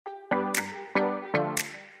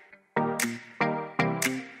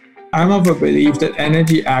I'm of a belief that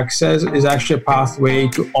energy access is actually a pathway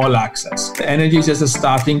to all access. The energy is just a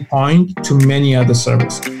starting point to many other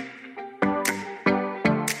services.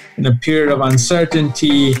 In a period of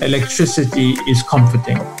uncertainty, electricity is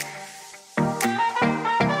comforting.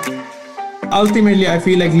 Ultimately, I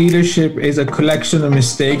feel like leadership is a collection of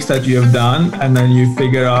mistakes that you have done, and then you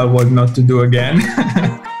figure out what not to do again.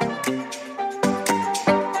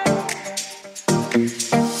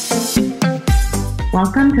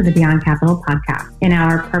 Welcome to the Beyond Capital podcast. In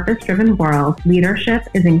our purpose-driven world, leadership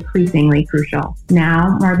is increasingly crucial.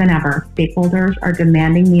 Now more than ever, stakeholders are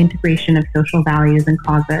demanding the integration of social values and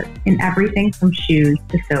causes in everything from shoes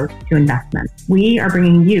to soap to investments. We are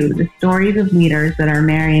bringing you the stories of leaders that are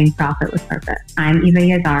marrying profit with purpose. I'm Eva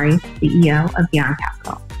Yazari, CEO of Beyond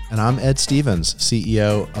Capital. And I'm Ed Stevens,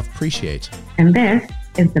 CEO of Appreciate. And this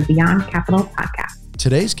is the Beyond Capital podcast.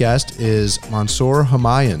 Today's guest is Mansoor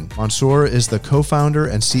Hamayun. Mansoor is the co-founder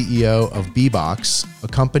and CEO of BBOXX, a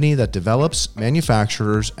company that develops,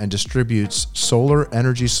 manufactures, and distributes solar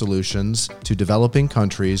energy solutions to developing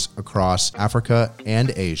countries across Africa and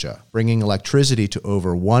Asia, bringing electricity to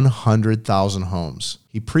over 100,000 homes.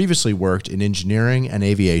 He previously worked in engineering and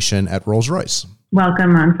aviation at Rolls-Royce.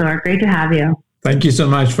 Welcome, Mansoor. Great to have you. Thank you so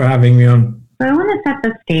much for having me on. So I want to set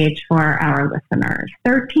the stage for our listeners.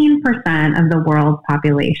 13% of the world's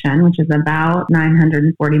population, which is about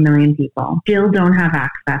 940 million people, still don't have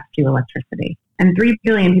access to electricity. And 3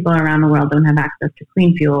 billion people around the world don't have access to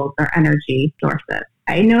clean fuels or energy sources.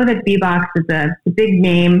 I know that BBOXX is a big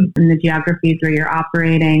name in the geographies where you're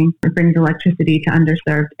operating. It brings electricity to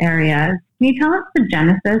underserved areas. Can you tell us the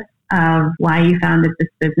genesis of why you founded this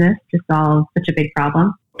business to solve such a big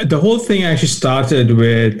problem? The whole thing actually started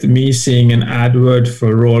with me seeing an advert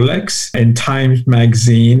for Rolex in Times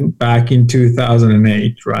Magazine back in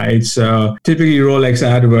 2008, right? So typically Rolex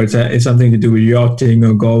adverts is something to do with yachting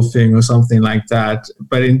or golfing or something like that.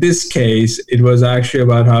 But in this case, it was actually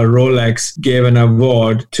about how Rolex gave an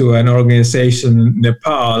award to an organization in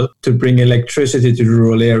Nepal to bring electricity to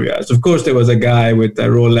rural areas. Of course, there was a guy with a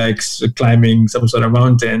Rolex climbing some sort of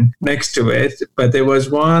mountain next to it, but there was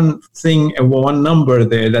one number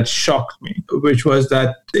there that shocked me, which was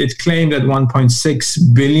that it claimed that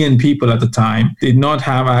 1.6 billion people at the time did not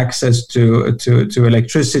have access to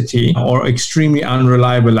electricity or extremely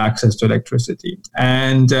unreliable access to electricity.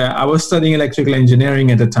 And I was studying electrical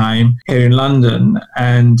engineering at the time here in London,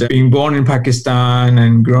 and being born in Pakistan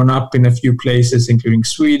and grown up in a few places, including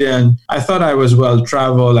Sweden, I thought I was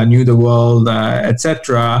well-traveled, I knew the world,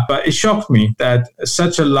 etc. But it shocked me that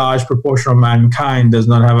such a large proportion of mankind does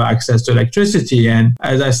not have access to electricity. And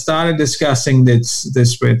as I started discussing this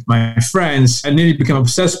with my friends, I nearly became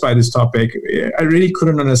obsessed by this topic. I really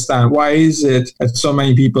couldn't understand, why is it that so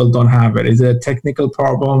many people don't have it? Is it a technical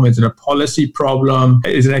problem? Is it a policy problem?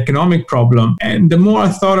 Is it an economic problem? And the more I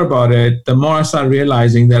thought about it, the more I started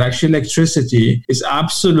realizing that actually electricity is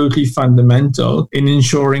absolutely fundamental in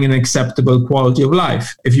ensuring an acceptable quality of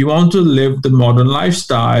life. If you want to live the modern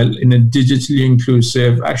lifestyle in a digitally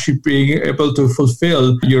inclusive, actually being able to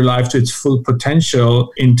fulfill your life to its full potential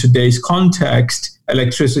in today's context,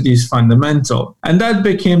 electricity is fundamental. And that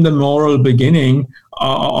became the moral beginning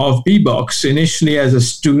of BBOXX, initially as a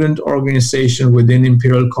student organization within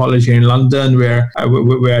Imperial College here in London, where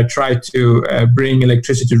I tried to bring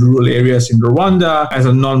electricity to rural areas in Rwanda as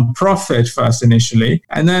a non-profit first initially.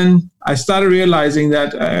 And then I started realizing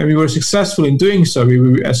that we were successful in doing so.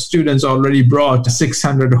 We as students already brought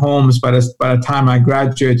 600 homes by the time I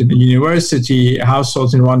graduated the university.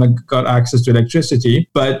 Households in Rwanda got access to electricity.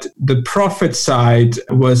 But the profit side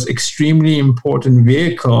was extremely important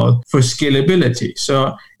vehicle for scalability.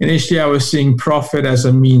 So initially I was seeing profit as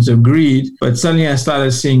a means of greed, but suddenly I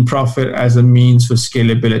started seeing profit as a means for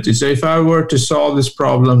scalability. So if I were to solve this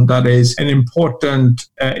problem, that is an important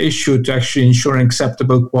issue to actually ensure an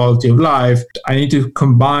acceptable quality of life, I need to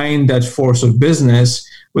combine that force of business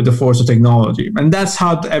with the force of technology. And that's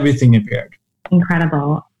how everything appeared.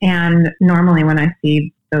 Incredible. And normally when I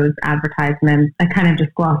see those advertisements, I kind of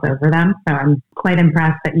just gloss over them. So I'm quite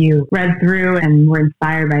impressed that you read through and were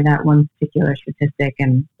inspired by that one particular statistic.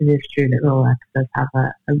 And it is true that Rolex does have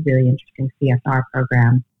a really interesting CSR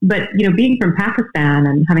program. But, being from Pakistan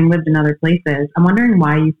and having lived in other places, I'm wondering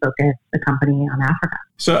why you focus the company on Africa.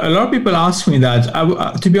 So a lot of people ask me that.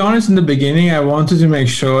 To be honest, in the beginning, I wanted to make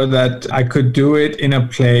sure that I could do it in a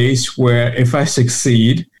place where if I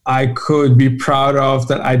succeed, I could be proud of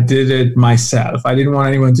that I did it myself. I didn't want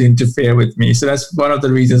anyone to interfere with me. So that's one of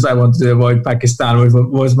the reasons I wanted to avoid Pakistan, which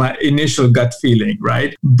was my initial gut feeling,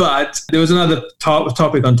 right? But there was another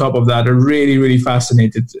topic on top of that that really, really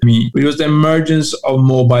fascinated me, which was the emergence of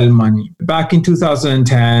mobile money. Back in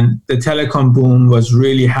 2010, the telecom boom was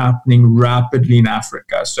really happening rapidly in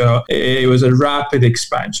Africa. So it was a rapid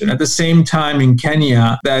expansion. At the same time in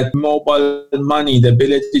Kenya, that mobile money, the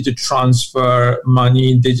ability to transfer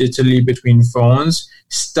money digitally between phones,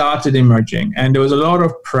 started emerging. And there was a lot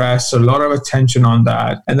of press, a lot of attention on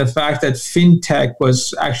that. And the fact that fintech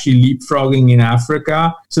was actually leapfrogging in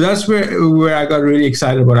Africa. So that's where I got really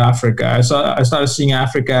excited about Africa. So I started seeing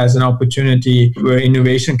Africa as an opportunity where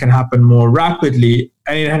innovation can happen more rapidly.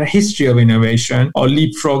 And it had a history of innovation or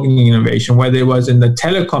leapfrogging innovation, whether it was in the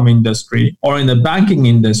telecom industry or in the banking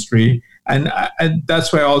industry. And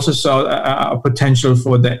that's where I also saw a potential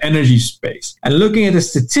for the energy space. And looking at the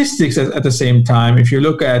statistics at the same time, if you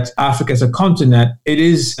look at Africa as a continent, it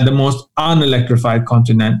is the most unelectrified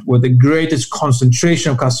continent with the greatest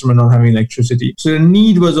concentration of customers not having electricity. So the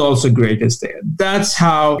need was also greatest there. That's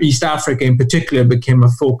how East Africa in particular became a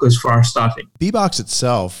focus for our starting. BBOXX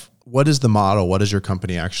itself, what is the model? What does your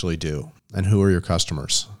company actually do? And who are your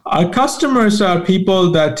customers? Our customers are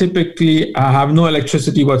people that typically have no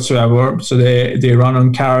electricity whatsoever. So they run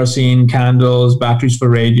on kerosene, candles, batteries for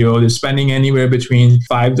radio. They're spending anywhere between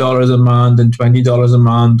 $5 a month and $20 a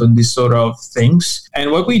month on these sort of things.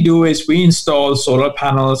 And what we do is we install solar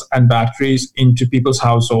panels and batteries into people's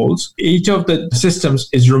households. Each of the systems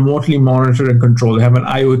is remotely monitored and controlled. They have an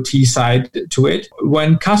IoT side to it.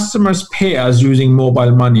 When customers pay us using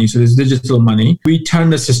mobile money, so this digital money, we turn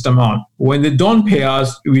the system on. When they don't pay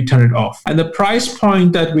us, we turn it off. And the price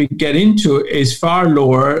point that we get into is far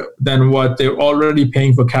lower than what they're already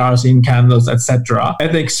paying for kerosene, candles, etc.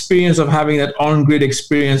 And the experience of having that on-grid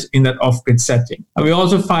experience in that off-grid setting. And we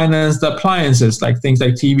also finance the appliances, like things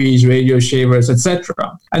like TVs, radio shavers,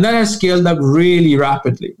 etc. And that has scaled up really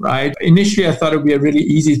rapidly, right? Initially, I thought it would be a really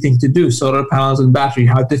easy thing to do, solar panels and battery.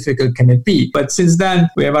 How difficult can it be? But since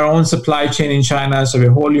then, we have our own supply chain in China, so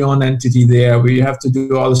we're a wholly owned entity there. We have to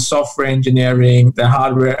do all the software engineering, the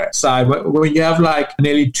hardware side. When you have like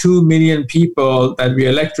nearly 2 million people that we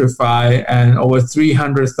electrify and over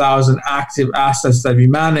 300,000 active assets that we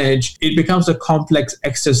manage, it becomes a complex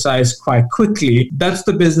exercise quite quickly. That's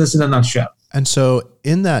the business in a nutshell. And so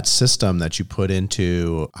in that system that you put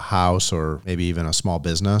into a house or maybe even a small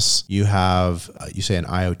business, you have, you say an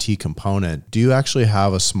IoT component. Do you actually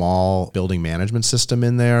have a small building management system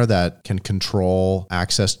in there that can control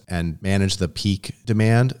access and manage the peak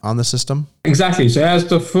demand on the system? Exactly. So it has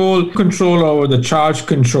the full control over the charge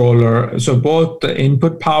controller. So both the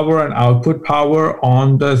input power and output power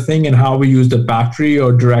on the thing and how we use the battery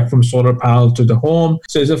or direct from solar panel to the home.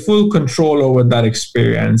 So it's a full control over that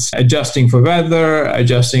experience, adjusting for weather,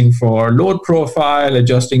 adjusting for load profile,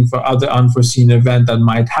 adjusting for other unforeseen event that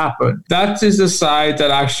might happen. That is the side that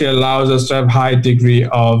actually allows us to have high degree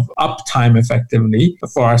of uptime effectively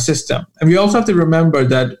for our system. And we also have to remember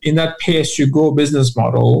that in that pay-as-you-go business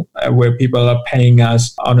model, where people are paying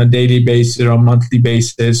us on a daily basis or monthly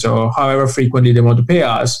basis or however frequently they want to pay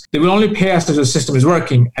us, they will only pay us if the system is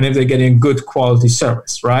working and if they're getting good quality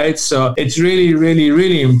service, right? So it's really, really,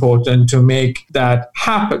 really important to make that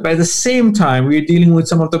happen. But at the same time, we're dealing with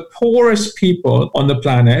some of the poorest people on the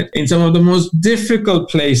planet in some of the most difficult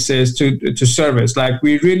places to service. Like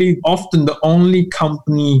we're really often the only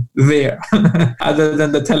company there other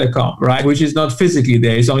than the telecom, right? Which is not physically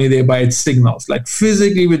there. It's only there by its signals. Like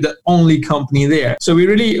physically with the only company there. So we're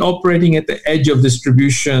really operating at the edge of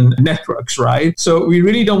distribution networks, right? So we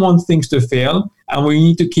really don't want things to fail. And we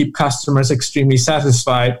need to keep customers extremely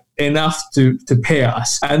satisfied enough to pay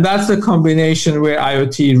us. And that's the combination where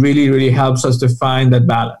IoT really, really helps us to find that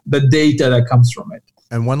balance, the data that comes from it.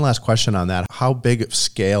 And one last question on that. How big of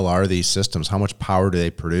scale are these systems? How much power do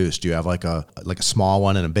they produce? Do you have like a small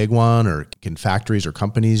one and a big one? Or can factories or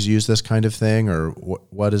companies use this kind of thing? Or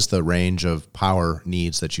what is the range of power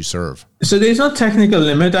needs that you serve? So there's no technical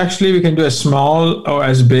limit. Actually, we can do as small or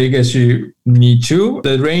as big as you need to.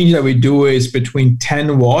 The range that we do is between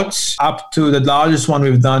 10 watts up to the largest one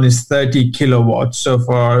we've done is 30 kilowatts. So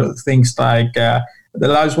for things like the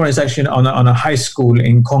largest one is actually on a high school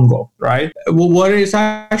in Congo, right? Well, what it is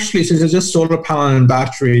actually, since it's just solar panel and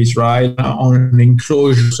batteries, right, on an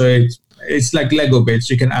enclosure, so it's it's like Lego bits.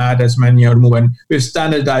 You can add as many or remove, and we've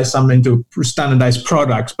standardized something to standardized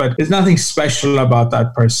products, but there's nothing special about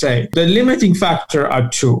that per se. The limiting factor are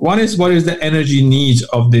two. One is what is the energy needs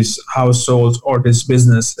of these households or these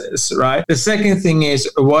businesses, right? The second thing is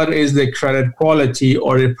what is the credit quality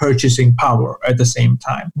or the purchasing power at the same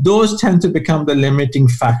time. Those tend to become the limiting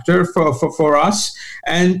factor for us.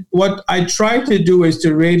 And what I try to do is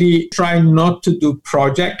to really try not to do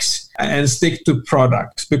projects and stick to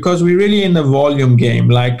products, because we're really in the volume game.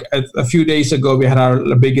 Like a few days ago, we had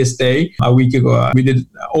our biggest day. A week ago, we did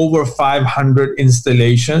over 500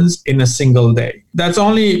 installations in a single day. That's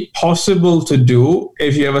only possible to do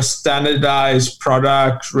if you have a standardized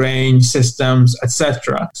product range, systems,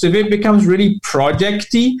 etc. So if it becomes really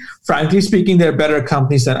projecty, frankly speaking, there are better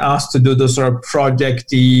companies than us to do those sort of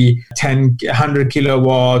projecty 100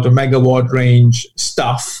 kilowatt or megawatt range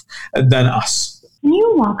stuff than us. Can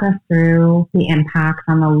you walk us through the impact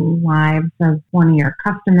on the lives of one of your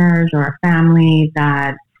customers or a family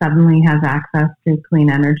that suddenly has access to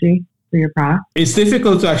clean energy through your product? It's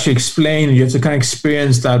difficult to actually explain. You have to kind of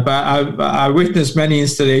experience that. But I witnessed many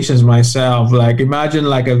installations myself. Like imagine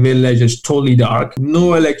like a village is totally dark,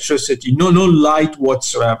 no electricity, no light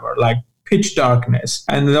whatsoever. Like pitch darkness.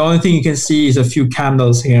 And the only thing you can see is a few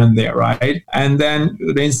candles here and there, right? And then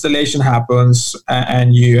the installation happens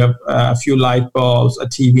and you have a few light bulbs, a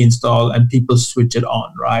TV installed, and people switch it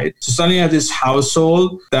on, right? So suddenly you have this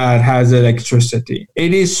household that has electricity.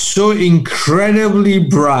 It is so incredibly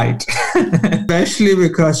bright, especially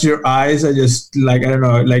because your eyes are just like, I don't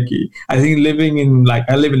know, like I think I live in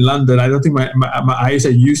London. I don't think my eyes are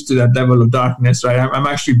used to that level of darkness, right? I'm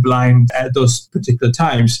actually blind at those particular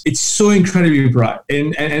times. It's so incredibly bright,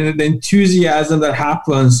 and the enthusiasm that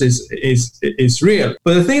happens is real.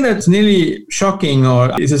 But the thing that's nearly shocking,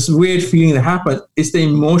 or is this weird feeling that happens, is the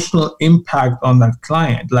emotional impact on that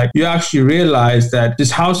client. Like you actually realize that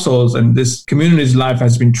this households and this community's life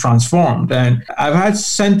has been transformed. And I've had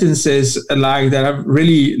sentences like that have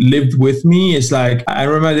really lived with me. It's like I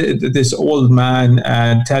remember this old man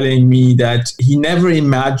telling me that he never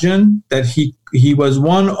imagined that he was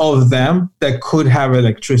one of them that could have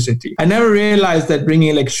electricity. I never realized that bringing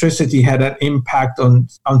electricity had an impact on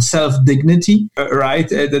self-dignity, right?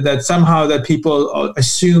 That somehow that people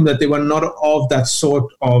assume that they were not of that sort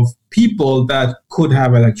of people that could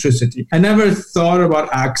have electricity. I never thought about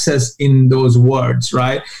access in those words,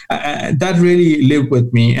 right? That really lived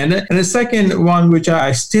with me. And the second one, which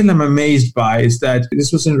I still am amazed by, is that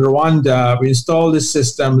this was in Rwanda. We installed this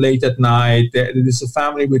system late at night. There's a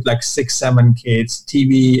family with like 6-7 kids,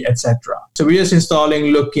 TV, etc. So we're just installing,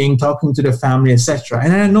 looking, talking to the family, etc.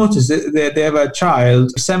 And I noticed that they have a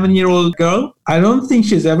child, a 7-year-old girl. I don't think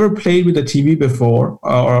she's ever played with a TV before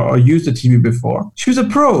or used a TV before. She was a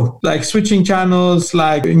pro, like switching channels,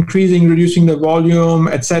 like increasing, reducing the volume,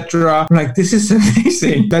 etc. Like, this is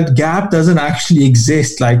amazing. That gap doesn't actually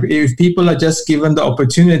exist. Like, if people are just given the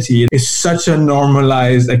opportunity, it's such a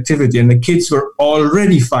normalized activity. And the kids were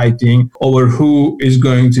already fighting over who is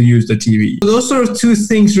going to use the TV. Those sort of two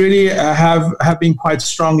things really have been quite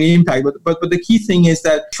strongly impacted. But the key thing is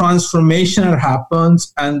that transformation that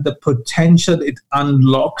happens and the potential it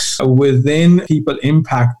unlocks within people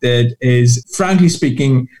impacted is, frankly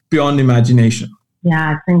speaking, beyond imagination.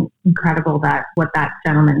 Yeah, it's incredible that what that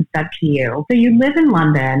gentleman said to you. So you live in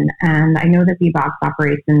London, and I know that BBOXX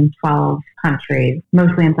operates in 12 countries,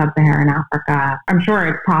 mostly in sub-Saharan Africa. I'm sure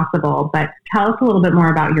it's possible, but tell us a little bit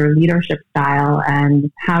more about your leadership style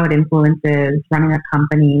and how it influences running a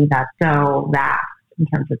company that's so vast in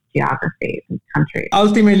terms of geography and countries.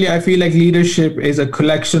 Ultimately, I feel like leadership is a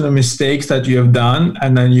collection of mistakes that you have done,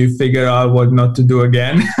 and then you figure out what not to do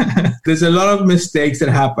again. There's a lot of mistakes that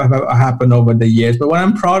happen over the years, but what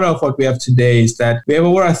I'm proud of what we have today is that we have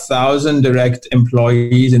over 1,000 direct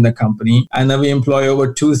employees in the company, and then we employ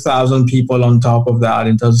over 2,000 people on top of that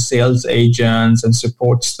in terms of sales agents and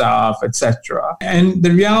support staff, etc. And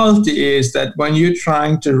the reality is that when you're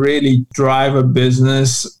trying to really drive a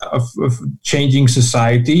business of changing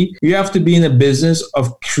society, you have to be in the business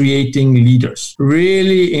of creating leaders,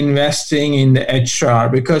 really investing in the HR,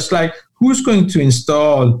 because like, who's going to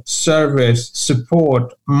install, service,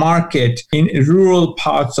 support, market in rural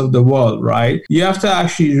parts of the world, right? You have to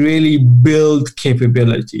actually really build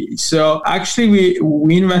capability. So actually,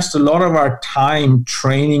 we invest a lot of our time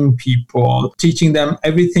training people, teaching them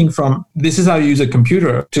everything from this is how you use a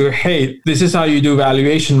computer to, hey, this is how you do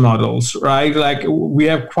valuation models, right? Like, we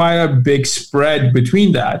have quite a big spread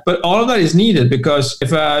between that. But all of that is needed, because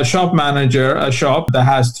if a shop manager, a shop that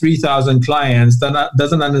has 3,000 clients, that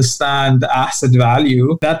doesn't understand understand the asset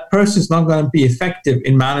value, that person is not going to be effective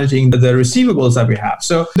in managing the receivables that we have.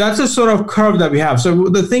 So that's a sort of curve that we have. So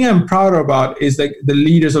the thing I'm proud about is like the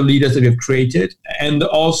leaders that we've created, and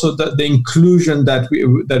also the inclusion that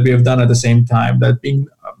we have done at the same time, that being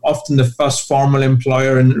often the first formal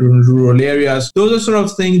employer in rural areas. Those are sort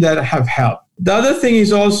of things that have helped. The other thing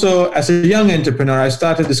is also, as a young entrepreneur, I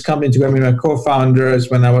started this company together with my co-founders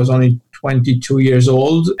when I was only 22 years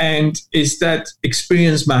old, and is that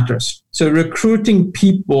experience matters. So recruiting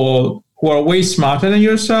people who are way smarter than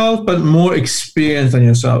yourself, but more experienced than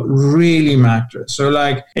yourself really matters. So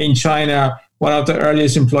like in China, one of the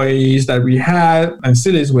earliest employees that we had and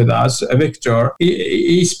still is with us, Victor,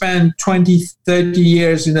 he spent 20, 30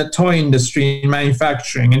 years in the toy industry in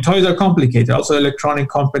manufacturing. And toys are complicated, also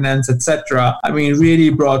electronic components, etc. I mean,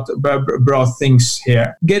 really brought things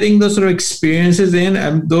here. Getting those sort of experiences in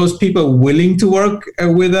and those people willing to work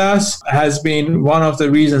with us has been one of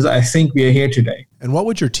the reasons I think we are here today. And what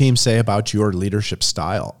would your team say about your leadership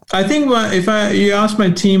style? I think if you ask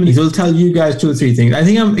my team, they'll tell you guys 2 or 3 things. I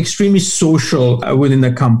think I'm extremely social within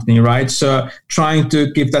the company, right? So trying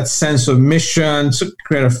to give that sense of mission, to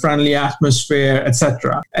create a friendly atmosphere,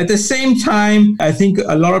 etc. At the same time, I think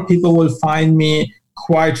a lot of people will find me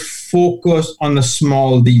quite focused on the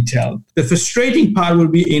small detail. The frustrating part will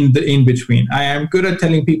be in the in-between. I am good at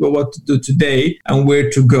telling people what to do today and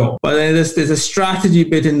where to go. But then there's a strategy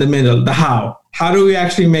bit in the middle, the how. How do we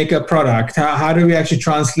actually make a product? How do we actually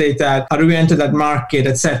translate that? How do we enter that market,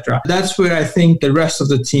 etc.? That's where I think the rest of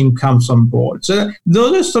the team comes on board. So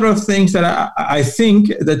those are sort of things that I think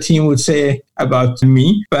the team would say about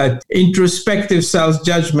me, but introspective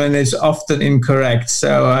self-judgment is often incorrect.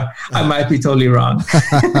 So I might be totally wrong.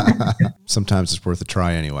 Sometimes it's worth a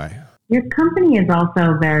try anyway. Your company is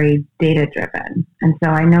also very data-driven. And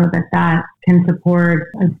so I know that can support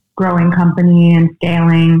a growing company and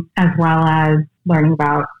scaling, as well as learning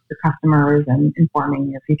about your customers and informing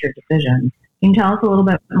your future decisions. Can you tell us a little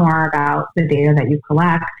bit more about the data that you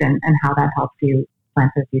collect and how that helps you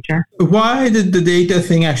plan for the future? Why did the data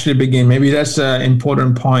thing actually begin? Maybe that's an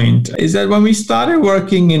important point. Is that when we started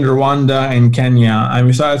working in Rwanda and Kenya, and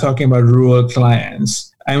we started talking about rural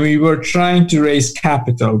clients, and we were trying to raise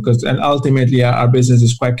capital and ultimately our business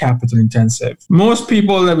is quite capital intensive. Most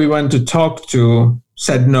people that we went to talk to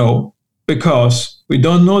said no, because we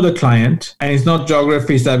don't know the client and it's not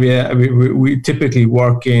geographies that we typically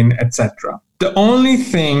work in, etc. The only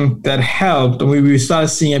thing that helped, and we started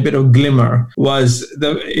seeing a bit of glimmer, was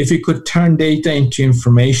if you could turn data into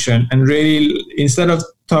information and really, instead of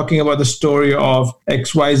talking about the story of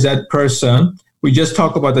XYZ person, we just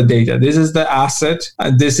talk about the data. This is the asset,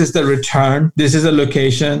 this is the return, this is the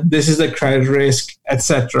location, this is the credit risk,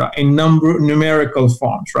 etc. in numerical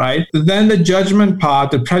forms, right? Then the judgment part,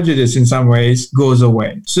 the prejudice in some ways, goes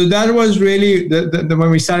away. So that was really when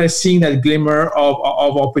we started seeing that glimmer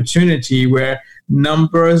of opportunity where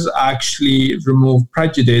numbers actually remove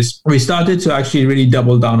prejudice, we started to actually really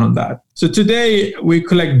double down on that. So today we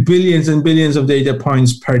collect billions and billions of data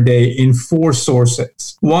points per day in 4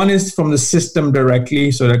 sources. One is from the system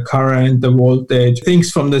directly, so the current, the voltage,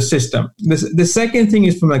 things from the system. The second thing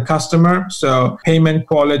is from the customer, so payment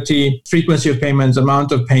quality, frequency of payments,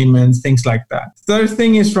 amount of payments, things like that. Third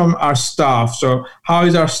thing is from our staff. So how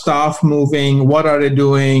is our staff moving? What are they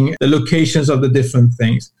doing? The locations of the different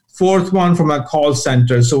things. Fourth one from a call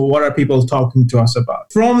center. So what are people talking to us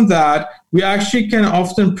about? From that, we actually can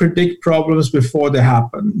often predict problems before they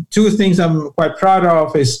happen. 2 things I'm quite proud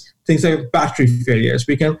of is things like battery failures.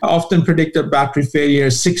 We can often predict a battery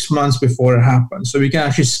failure 6 months before it happens. So we can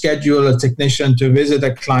actually schedule a technician to visit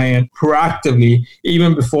a client proactively,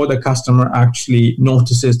 even before the customer actually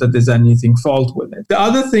notices that there's anything fault with it. The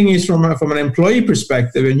other thing is from an employee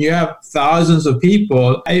perspective, and you have thousands of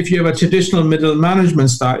people, if you have a traditional middle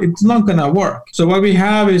management style, it's not going to work. So what we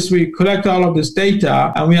have is we collect all of this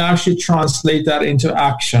data and we actually translate that into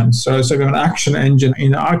action. So we have an action engine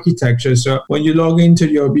in the architecture. So when you log into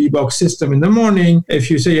your BBOXX system in the morning,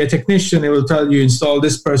 if you say a technician, it will tell you install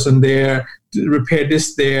this person there, repair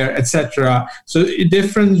this there, etc. So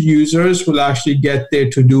different users will actually get their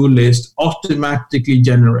to-do list automatically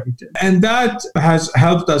generated. And that has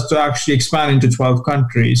helped us to actually expand into 12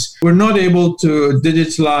 countries. We're not able to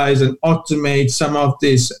digitalize and automate some of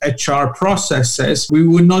these HR processes. We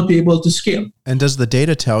would not be able to scale. And does the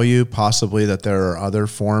data tell you possibly that there are other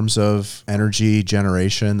forms of energy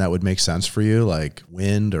generation that would make sense for you, like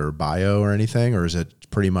wind or bio or anything? Or is it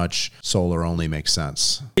pretty much solar only makes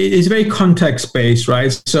sense? It's very context-based,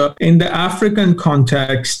 right? So in the African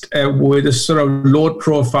context, with the sort of load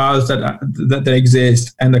profiles that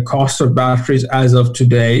exist and the cost of batteries as of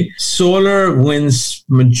today, solar wins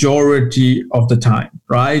majority of the time,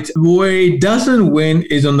 right? Where it doesn't win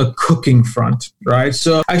is on the cooking front, right?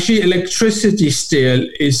 So actually electricity still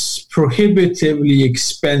is prohibitively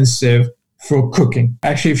expensive for cooking.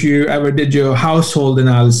 Actually, if you ever did your household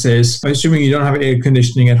analysis, assuming you don't have air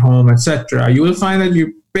conditioning at home, etc., you will find that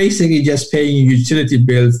you basically just paying a utility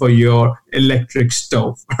bill for your electric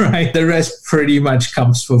stove, right? The rest pretty much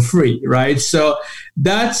comes for free, right? So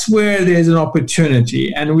that's where there's an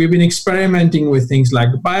opportunity. And we've been experimenting with things like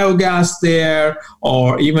biogas there,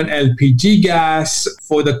 or even LPG gas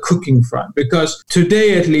for the cooking front. Because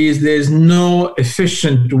today, at least, there's no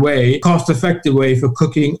efficient way, cost-effective way for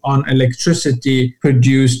cooking on electricity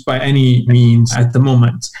produced by any means at the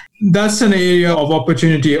moment. That's an area of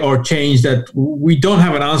opportunity or change that we don't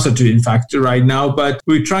have an answer to, in fact, right now, but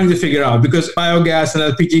we're trying to figure out, because biogas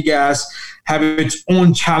and LPG gas have its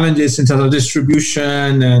own challenges in terms of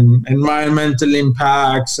distribution and environmental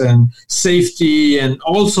impacts and safety and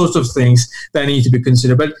all sorts of things that need to be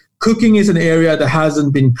considered. But cooking is an area that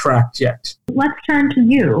hasn't been cracked yet. Let's turn to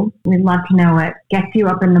you. We'd love to know what gets you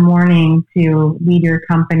up in the morning to lead your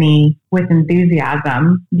company with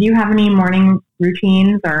enthusiasm. Do you have any morning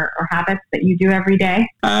routines or habits that you do every day?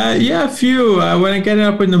 Yeah, a few. When I get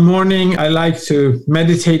up in the morning, I like to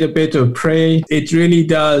meditate a bit or pray. It really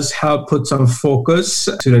does help put some focus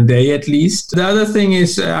to the day, at least. The other thing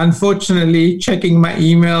is, unfortunately, checking my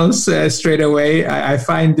emails straight away. I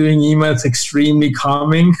find doing emails extremely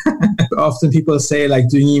calming. Often people say like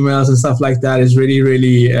doing emails and stuff like that is really,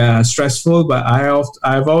 really stressful, but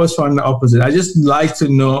I've always found the opposite. I just like to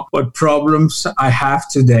know what problems I have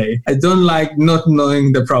today. I don't like not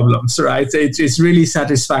knowing the problems, right? It's really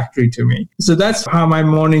satisfactory to me. So that's how my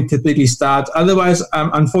morning typically starts. Otherwise,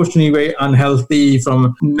 I'm unfortunately very unhealthy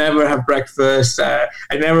from never have breakfast. I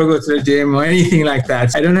never go to the gym or anything like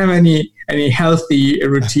that. I don't have any healthy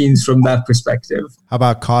routines from that perspective. How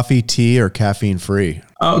about coffee, tea, or caffeine free?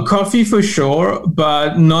 Coffee for sure,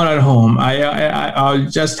 but not at home. I'll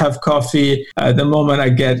just have coffee the moment I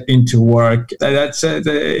get into work.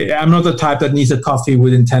 I'm not the type that needs a coffee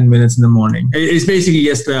within 10 minutes in the morning. It's basically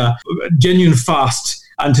just a genuine fast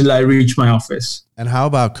until I reach my office. And how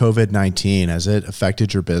about COVID-19? Has it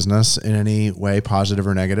affected your business in any way, positive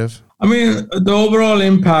or negative? I mean, the overall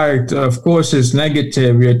impact, of course, is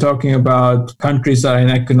negative. We're talking about countries that are in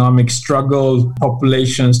economic struggle,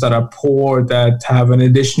 populations that are poor, that have an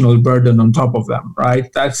additional burden on top of them,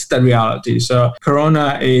 right? That's the reality. So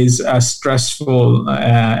Corona is a stressful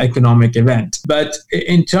economic event. But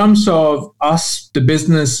in terms of us, the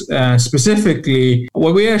business specifically,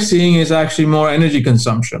 what we are seeing is actually more energy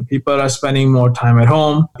consumption. People are spending more time at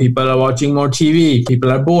home. People are watching more TV.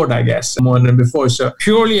 People are bored, I guess, more than before. So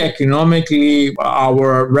purely economically,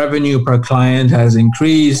 our revenue per client has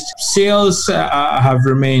increased. Sales have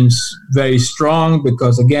remained very strong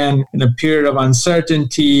because, again, in a period of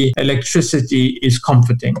uncertainty, electricity is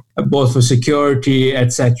comforting, both for security,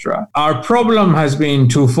 etc. Our problem has been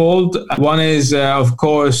twofold. One is, of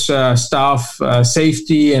course, staff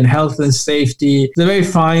safety and health and safety. It's a very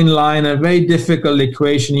fine line, a very difficult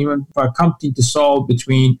equation, even for a company to solve,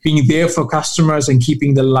 between being there for customers and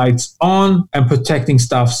keeping the lights on and protecting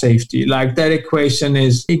staff safety. Like, that equation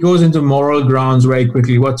it goes into moral grounds very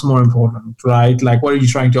quickly. What's more important, right? Like, what are you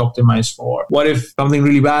trying to optimize for? What if something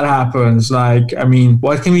really bad happens? Like, I mean,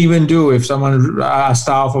 what can we even do if a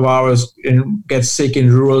staff of ours gets sick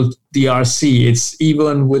in rural DRC? It's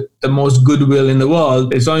even with the most goodwill in the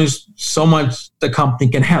world, there's only so much the company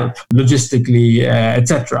can help logistically,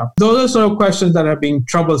 etc. Those are sort of questions that have been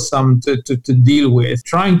troublesome to deal with,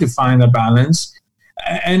 trying to find a balance.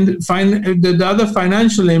 And the other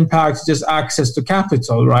financial impact is just access to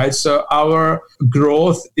capital, right? So our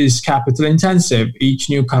growth is capital intensive. Each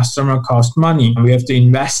new customer costs money. We have to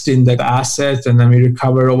invest in the asset, and then we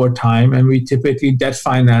recover over time. And we typically debt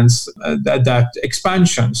finance that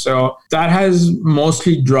expansion. So that has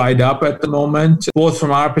mostly dried up at the moment, both from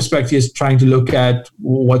our perspective, is trying to look at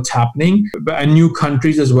what's happening, and new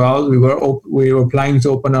countries as well. We were planning to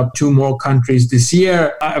open up 2 more countries this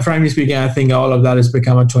year. Frankly speaking, I think all of that is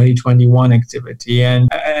become a 2021 activity. And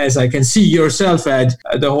as I can see yourself, Ed,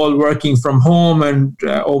 the whole working from home and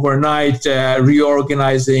overnight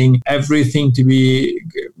reorganizing everything to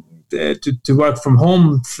work from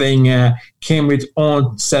home thing came with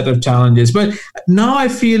own set of challenges. But now I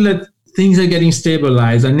feel that things are getting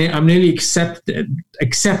stabilized, and I'm nearly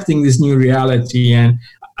accepting this new reality. And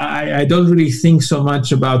I don't really think so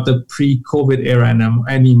much about the pre-COVID era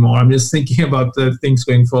anymore. I'm just thinking about the things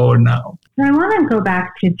going forward now. So I want to go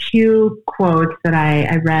back to two quotes that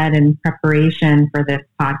I read in preparation for this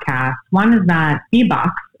podcast. One is that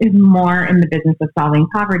BBOXX is more in the business of solving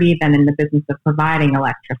poverty than in the business of providing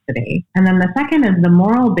electricity. And then the second is the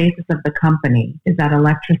moral basis of the company is that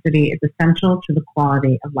electricity is essential to the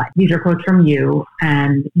quality of life. These are quotes from you,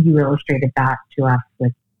 and you illustrated that to us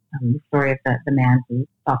with the story of the man who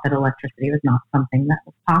thought that electricity was not something that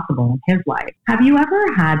was possible in his life. Have you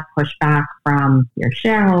ever had pushback from your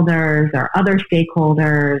shareholders or other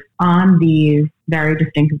stakeholders on these very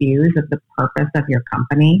distinct views of the purpose of your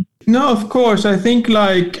company? No, of course. I think the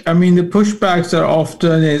pushbacks are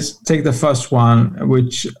often take the first one,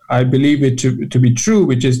 which I believe it to be true,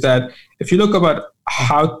 which is that if you look about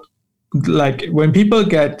how, when people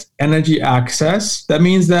get energy access, that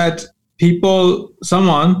means that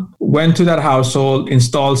someone went to that household,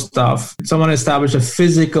 installed stuff, someone established a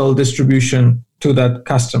physical distribution to that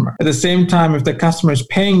customer. At the same time, if the customer is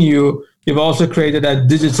paying you, you've also created a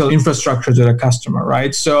digital infrastructure to the customer,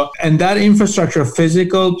 right? So, and that infrastructure,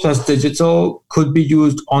 physical plus digital, could be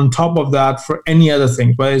used on top of that for any other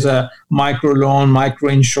thing, whether it's a micro loan, micro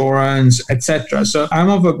insurance, etc. So I'm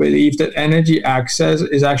of a belief that energy access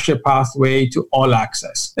is actually a pathway to all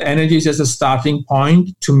access. The energy is just a starting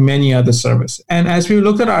point to many other services. And as we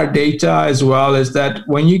look at our data as well, is that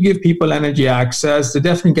when you give people energy access, they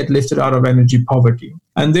definitely get lifted out of energy poverty.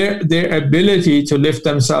 And their ability to lift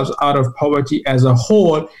themselves out of poverty as a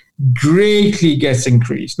whole greatly gets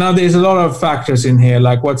increased. Now, there's a lot of factors in here,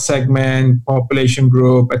 like what segment, population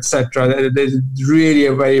group, etc. There's really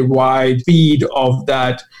a very wide feed of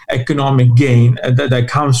that economic gain that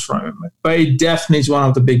comes from it. But it definitely is one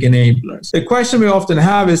of the big enablers. The question we often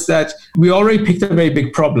have is that we already picked a very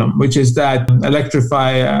big problem, which is that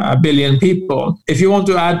electrify a billion people. If you want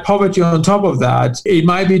to add poverty on top of that, it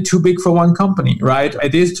might be too big for one company, right?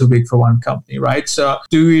 It is too big for one company, right? So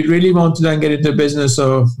do we really want to then get into the business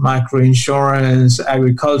of micro insurance,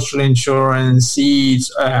 agricultural insurance,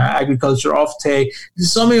 seeds, agriculture offtake?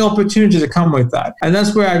 There's so many opportunities that come with that. And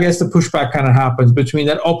that's where I guess the pushback kind of happens between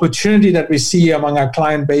that opportunity that we see among our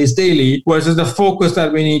client base daily versus the focus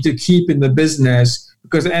that we need to keep in the business.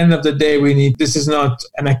 Because at the end of the day, this is not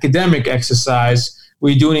an academic exercise.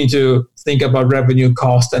 We do need to think about revenue,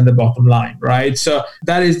 cost, and the bottom line, right? So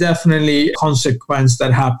that is definitely a consequence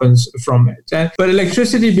that happens from it. But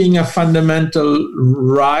electricity being a fundamental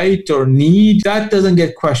right or need, that doesn't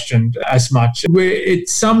get questioned as much.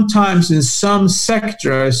 It's sometimes in some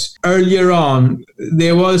sectors earlier on,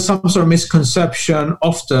 there was some sort of misconception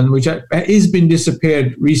often, which has been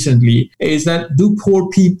disappeared recently, is that do poor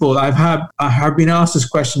people, I have been asked this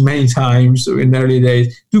question many times in the early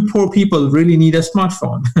days, do poor people really need a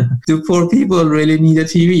smartphone? Do poor people really need a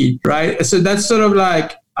TV, right? So that's sort of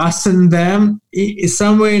like us and them.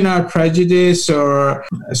 Somewhere in our prejudice or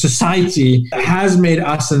society has made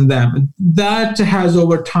us and them. That has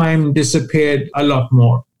over time disappeared a lot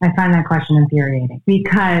more. I find that question infuriating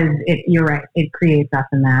because you're right, it creates us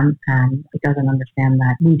and them, and it doesn't understand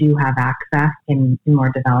that we do have access in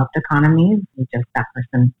more developed economies. That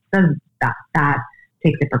person says that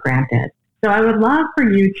takes it for granted. So I would love for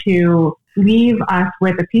you to leave us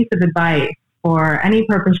with a piece of advice for any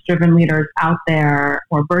purpose-driven leaders out there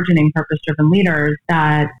or burgeoning purpose-driven leaders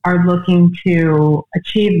that are looking to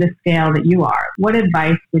achieve the scale that you are. What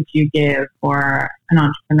advice would you give for an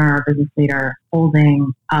entrepreneur or business leader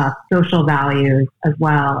holding up social values as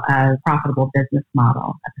well as profitable business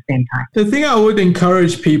model at the same time? The thing I would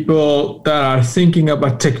encourage people that are thinking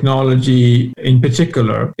about technology in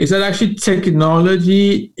particular is that actually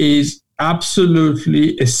technology is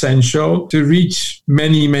absolutely essential to reach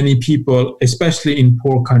many, many people, especially in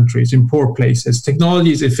poor countries, in poor places.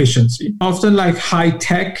 Technology is efficiency. Often like high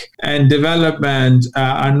tech and development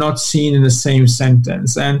are not seen in the same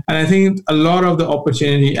sentence. And I think a lot of the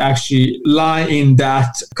opportunity actually lie in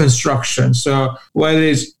that construction. So whether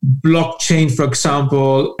it's blockchain, for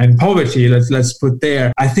example, and poverty, let's put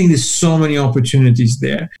there, I think there's so many opportunities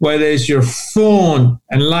there. Whether it's your phone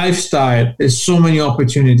and lifestyle, there's so many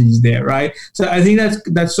opportunities there, right? So I think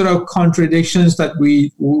that sort of contradictions that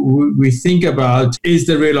we think about is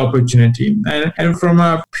the real opportunity. And from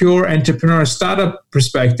a pure entrepreneur startup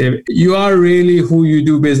perspective, you are really who you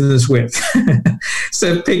do business with.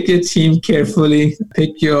 So pick your team carefully,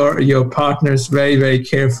 pick your partners very, very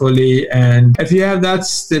carefully. And if you have that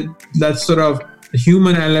sort of the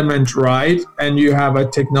human element right, and you have a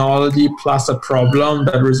technology plus a problem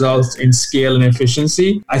that results in scale and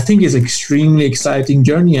efficiency, I think is an extremely exciting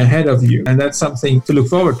journey ahead of you. And that's something to look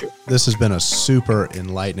forward to. This has been a super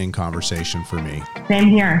enlightening conversation for me. Same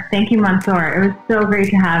here. Thank you, Mansoor. It was so great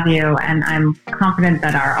to have you, and I'm confident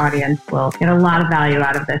that our audience will get a lot of value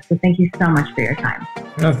out of this. So thank you so much for your time.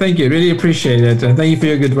 Thank you. Really appreciate it. And thank you for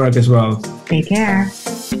your good work as well. Take care.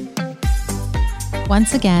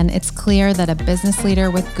 Once again, it's clear that a business leader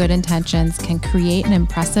with good intentions can create an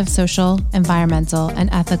impressive social, environmental, and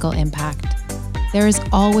ethical impact. There is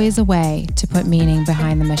always a way to put meaning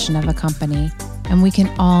behind the mission of a company, and we can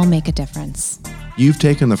all make a difference. You've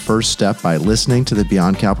taken the first step by listening to the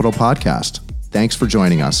Beyond Capital podcast. Thanks for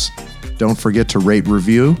joining us. Don't forget to rate,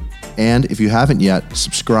 review, and if you haven't yet,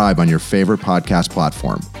 subscribe on your favorite podcast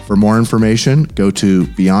platform. For more information, go to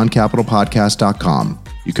beyondcapitalpodcast.com.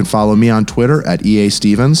 You can follow me on Twitter at EA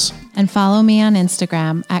Stevens. And follow me on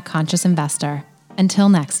Instagram at Conscious Investor. Until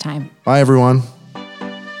next time. Bye, everyone.